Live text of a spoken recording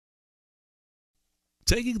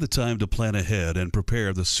Taking the time to plan ahead and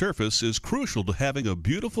prepare the surface is crucial to having a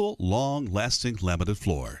beautiful, long-lasting laminate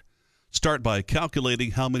floor. Start by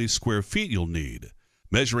calculating how many square feet you'll need.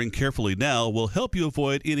 Measuring carefully now will help you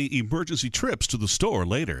avoid any emergency trips to the store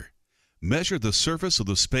later. Measure the surface of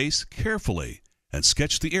the space carefully and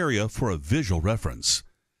sketch the area for a visual reference.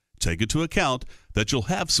 Take into account that you'll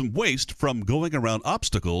have some waste from going around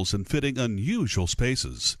obstacles and fitting unusual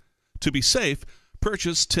spaces. To be safe,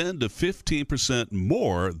 purchase 10 to 15%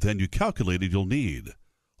 more than you calculated you'll need.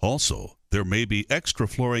 Also, there may be extra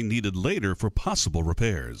flooring needed later for possible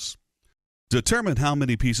repairs. Determine how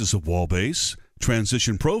many pieces of wall base,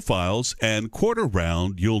 transition profiles, and quarter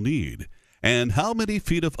round you'll need, and how many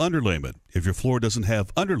feet of underlayment if your floor doesn't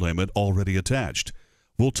have underlayment already attached.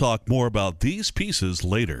 We'll talk more about these pieces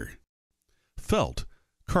later. Felt,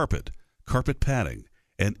 carpet padding,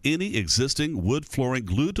 and any existing wood flooring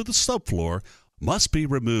glued to the subfloor must be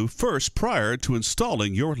removed first prior to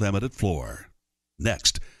installing your laminate floor.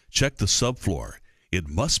 Next, check the subfloor. It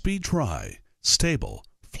must be dry, stable,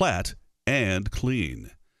 flat, and clean.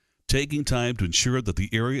 Taking time to ensure that the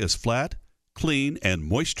area is flat, clean, and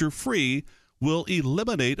moisture-free will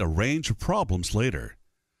eliminate a range of problems later,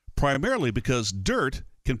 primarily because dirt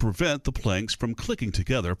can prevent the planks from clicking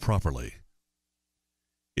together properly.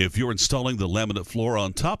 If you're installing the laminate floor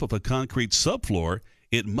on top of a concrete subfloor,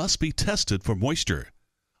 it must be tested for moisture.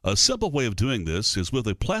 A simple way of doing this is with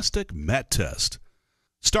a plastic mat test.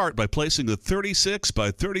 Start by placing the 36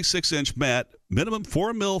 by 36 inch mat, minimum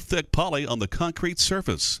 4 mil thick poly on the concrete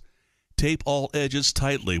surface. Tape all edges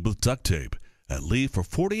tightly with duct tape and leave for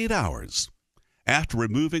 48 hours. After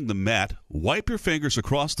removing the mat, wipe your fingers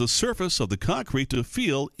across the surface of the concrete to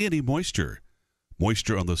feel any moisture.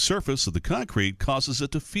 Moisture on the surface of the concrete causes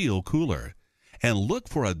it to feel cooler. And look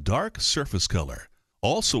for a dark surface color,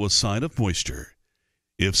 also a sign of moisture.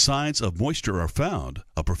 If signs of moisture are found,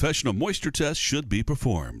 a professional moisture test should be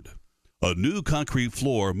performed. A new concrete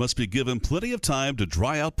floor must be given plenty of time to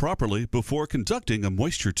dry out properly before conducting a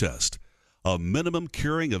moisture test. A minimum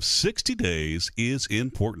curing of 60 days is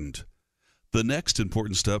important. The next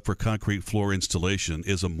important step for concrete floor installation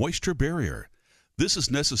is a moisture barrier. This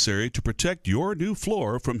is necessary to protect your new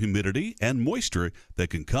floor from humidity and moisture that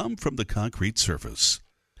can come from the concrete surface.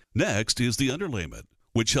 Next is the underlayment,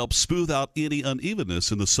 which helps smooth out any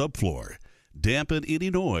unevenness in the subfloor, dampen any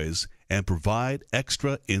noise, and provide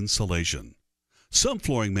extra insulation. Some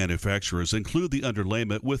flooring manufacturers include the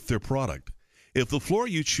underlayment with their product. If the floor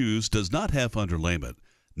you choose does not have underlayment,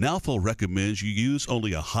 Nalfo recommends you use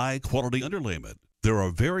only a high-quality underlayment. There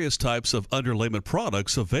are various types of underlayment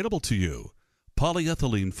products available to you: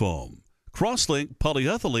 polyethylene foam, cross-linked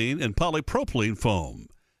polyethylene and polypropylene foam,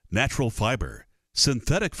 natural fiber,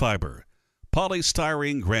 synthetic fiber,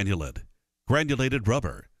 polystyrene granulate, granulated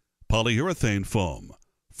rubber, polyurethane foam,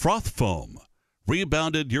 froth foam,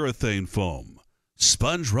 rebounded urethane foam,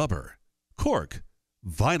 sponge rubber, cork,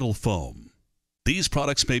 vinyl foam. These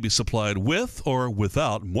products may be supplied with or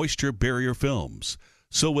without moisture barrier films,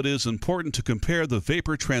 so it is important to compare the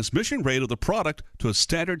vapor transmission rate of the product to a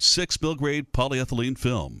standard 6 mil grade polyethylene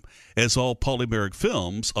film, as all polymeric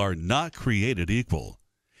films are not created equal.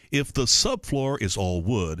 If the subfloor is all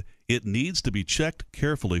wood, it needs to be checked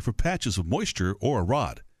carefully for patches of moisture or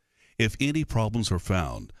rot. If any problems are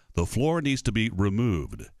found, the floor needs to be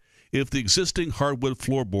removed. If the existing hardwood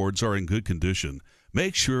floorboards are in good condition,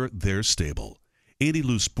 make sure they're stable. Any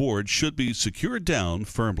loose board should be secured down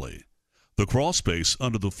firmly. The crawl space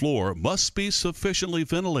under the floor must be sufficiently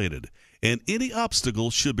ventilated, and any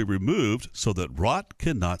obstacles should be removed so that rot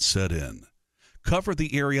cannot set in. Cover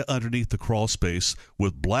the area underneath the crawl space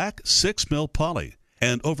with black 6 mil poly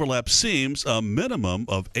and overlap seams a minimum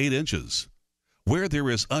of 8 inches. Where there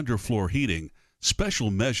is underfloor heating, special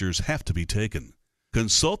measures have to be taken.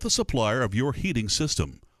 Consult the supplier of your heating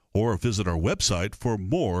system or visit our website for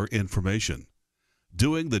more information.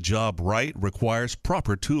 Doing the job right requires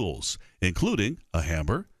proper tools, including a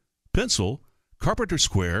hammer, pencil, carpenter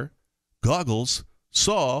square, goggles,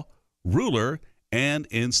 saw, ruler, and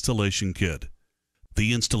installation kit.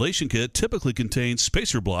 The installation kit typically contains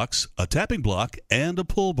spacer blocks, a tapping block, and a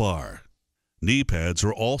pull bar. Knee pads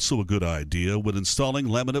are also a good idea when installing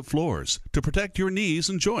laminate floors to protect your knees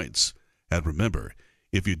and joints. And remember,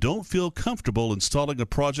 if you don't feel comfortable installing a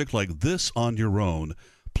project like this on your own,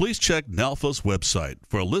 please check Nalfo's website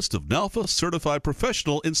for a list of Nalfo certified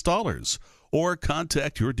professional installers or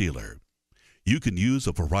contact your dealer. You can use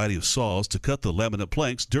a variety of saws to cut the laminate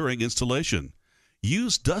planks during installation.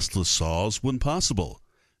 Use dustless saws when possible.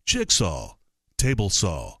 Jigsaw, table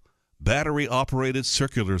saw, battery-operated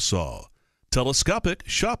circular saw, telescopic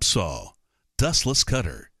shop saw, dustless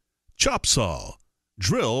cutter, chop saw,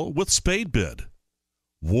 Drill with spade bit.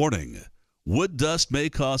 Warning: wood dust may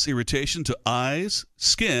cause irritation to eyes,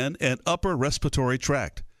 skin, and upper respiratory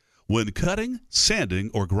tract. When cutting, sanding,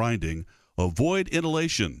 or grinding, avoid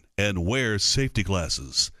inhalation and wear safety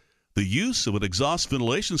glasses. The use of an exhaust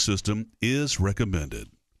ventilation system is recommended.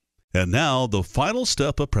 And now, the final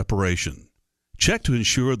step of preparation. Check to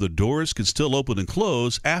ensure the doors can still open and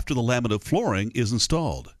close after the laminate flooring is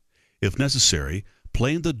installed. If necessary,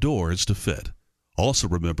 plane the doors to fit. Also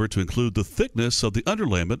remember to include the thickness of the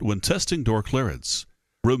underlayment when testing door clearance.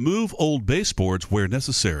 Remove old baseboards where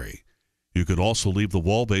necessary. You can also leave the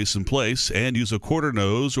wall base in place and use a quarter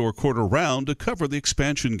nose or quarter round to cover the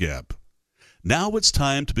expansion gap. Now it's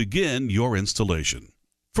time to begin your installation.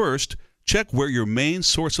 First, check where your main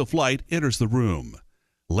source of light enters the room.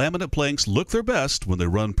 Laminate planks look their best when they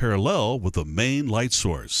run parallel with the main light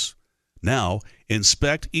source. Now,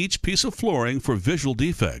 inspect each piece of flooring for visual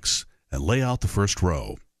defects and lay out the first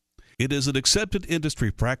row. It is an accepted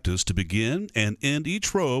industry practice to begin and end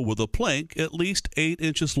each row with a plank at least 8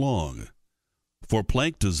 inches long. For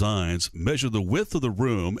plank designs, measure the width of the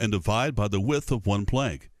room and divide by the width of one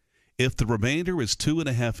plank. If the remainder is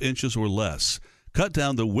 2.5 inches or less, cut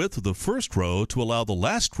down the width of the first row to allow the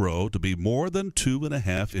last row to be more than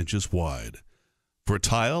 2.5 inches wide. For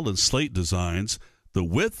tile and slate designs, the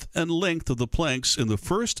width and length of the planks in the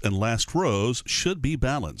first and last rows should be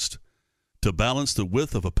balanced. To balance the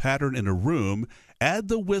width of a pattern in a room, add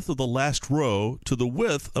the width of the last row to the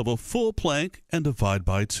width of a full plank and divide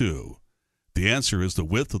by 2. The answer is the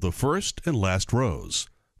width of the first and last rows.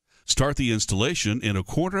 Start the installation in a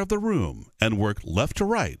corner of the room and work left to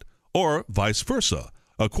right, or vice versa,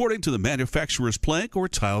 according to the manufacturer's plank or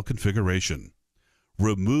tile configuration.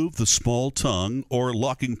 Remove the small tongue or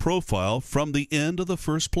locking profile from the end of the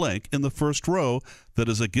first plank in the first row that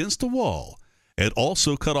is against the wall, and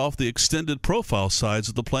also cut off the extended profile sides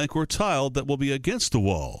of the plank or tile that will be against the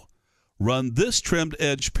wall. Run this trimmed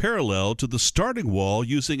edge parallel to the starting wall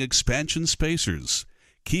using expansion spacers,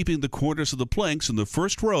 keeping the corners of the planks in the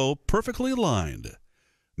first row perfectly aligned.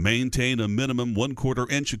 Maintain a minimum 1/4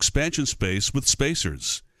 inch expansion space with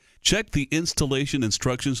spacers. Check the installation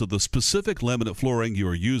instructions of the specific laminate flooring you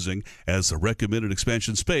are using, as the recommended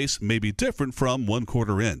expansion space may be different from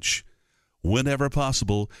 1/4 inch. Whenever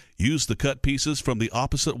possible, use the cut pieces from the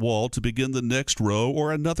opposite wall to begin the next row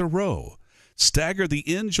or another row. Stagger the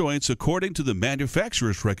end joints according to the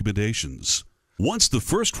manufacturer's recommendations. Once the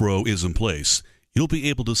first row is in place, you'll be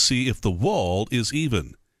able to see if the wall is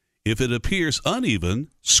even. If it appears uneven,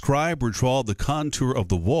 scribe or draw the contour of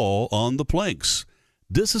the wall on the planks.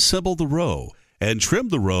 Disassemble the row and trim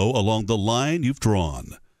the row along the line you've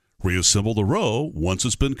drawn. Reassemble the row once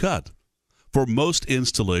it's been cut. For most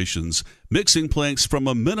installations, mixing planks from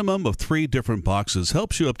a minimum of 3 different boxes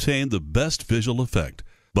helps you obtain the best visual effect.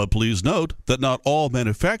 But please note that not all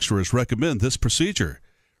manufacturers recommend this procedure.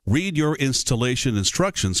 Read your installation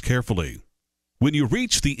instructions carefully. When you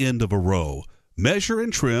reach the end of a row, measure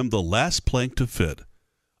and trim the last plank to fit.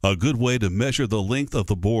 A good way to measure the length of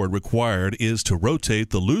the board required is to rotate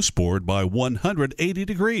the loose board by 180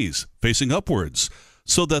 degrees, facing upwards,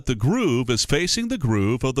 so that the groove is facing the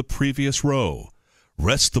groove of the previous row.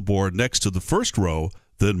 Rest the board next to the first row,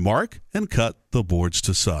 then mark and cut the boards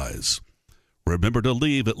to size. Remember to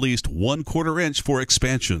leave at least 1/4 inch for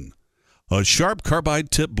expansion. A sharp carbide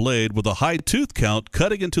tip blade with a high tooth count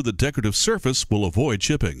cutting into the decorative surface will avoid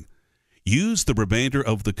chipping. Use the remainder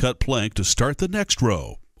of the cut plank to start the next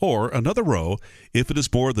row, or another row if it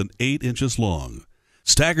is more than 8 inches long.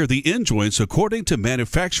 Stagger the end joints according to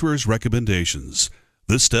manufacturer's recommendations.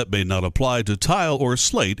 This step may not apply to tile or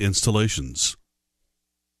slate installations.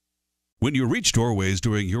 When you reach doorways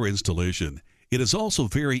during your installation, it is also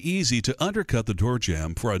very easy to undercut the door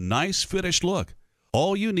jamb for a nice finished look.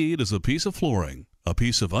 All you need is a piece of flooring, a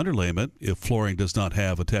piece of underlayment if flooring does not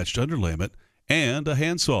have attached underlayment, and a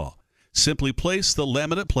handsaw. Simply place the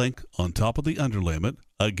laminate plank on top of the underlayment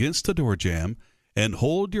against the door jamb and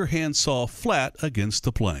hold your handsaw flat against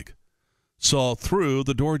the plank. Saw through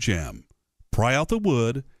the door jamb, pry out the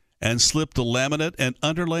wood, and slip the laminate and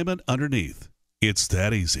underlayment underneath. It's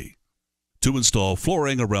that easy. To install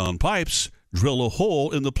flooring around pipes, drill a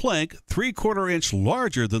hole in the plank 3/4 inch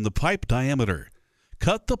larger than the pipe diameter.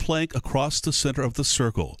 Cut the plank across the center of the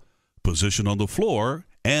circle. Position on the floor,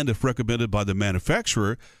 and if recommended by the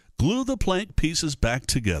manufacturer, glue the plank pieces back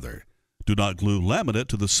together. Do not glue laminate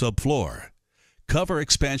to the subfloor. Cover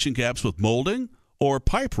expansion gaps with molding or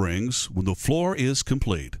pipe rings when the floor is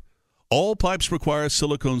complete. All pipes require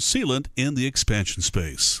silicone sealant in the expansion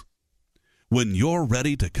space. When you're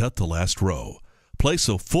ready to cut the last row, Place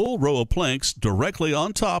a full row of planks directly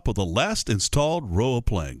on top of the last installed row of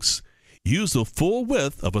planks. Use the full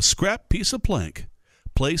width of a scrap piece of plank.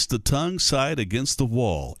 Place the tongue side against the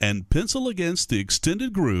wall and pencil against the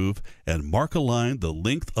extended groove and mark a line the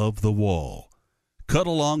length of the wall. Cut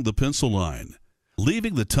along the pencil line.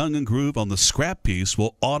 Leaving the tongue and groove on the scrap piece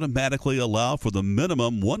will automatically allow for the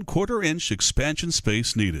minimum 1/4 inch expansion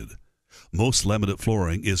space needed. Most laminate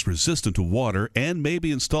flooring is resistant to water and may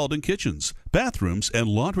be installed in kitchens, bathrooms, and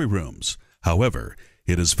laundry rooms. However,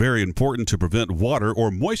 it is very important to prevent water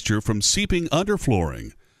or moisture from seeping under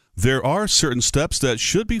flooring. There are certain steps that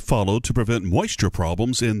should be followed to prevent moisture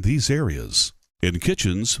problems in these areas. In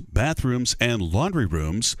kitchens, bathrooms, and laundry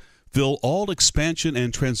rooms, fill all expansion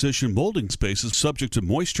and transition molding spaces subject to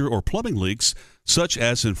moisture or plumbing leaks, such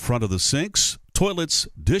as in front of the sinks, toilets,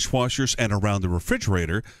 dishwashers, and around the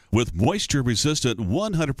refrigerator, with moisture-resistant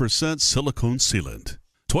 100% silicone sealant.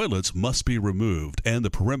 Toilets must be removed and the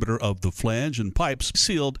perimeter of the flange and pipes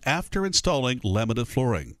sealed after installing laminate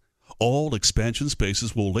flooring. All expansion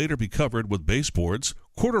spaces will later be covered with baseboards,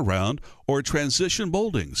 quarter-round, or transition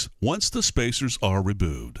moldings once the spacers are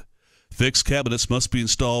removed. Fixed cabinets must be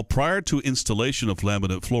installed prior to installation of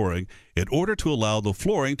laminate flooring in order to allow the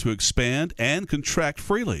flooring to expand and contract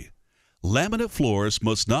freely. Laminate floors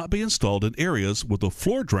must not be installed in areas with a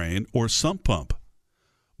floor drain or sump pump.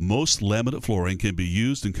 Most laminate flooring can be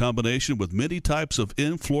used in combination with many types of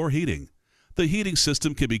in-floor heating. The heating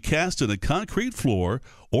system can be cast in a concrete floor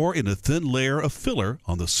or in a thin layer of filler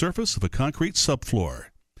on the surface of a concrete subfloor.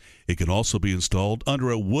 It can also be installed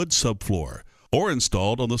under a wood subfloor or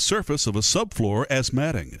installed on the surface of a subfloor as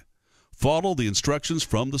matting. Follow the instructions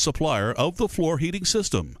from the supplier of the floor heating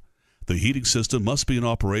system. The heating system must be in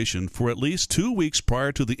operation for at least 2 weeks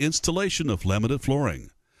prior to the installation of laminate flooring.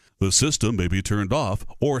 The system may be turned off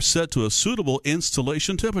or set to a suitable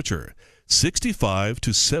installation temperature, 65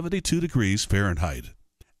 to 72 degrees Fahrenheit.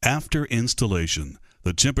 After installation,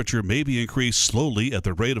 the temperature may be increased slowly at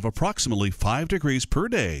the rate of approximately 5 degrees per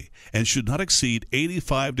day and should not exceed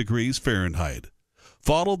 85 degrees Fahrenheit.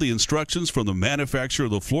 Follow the instructions from the manufacturer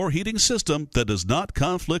of the floor heating system that does not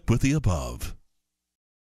conflict with the above.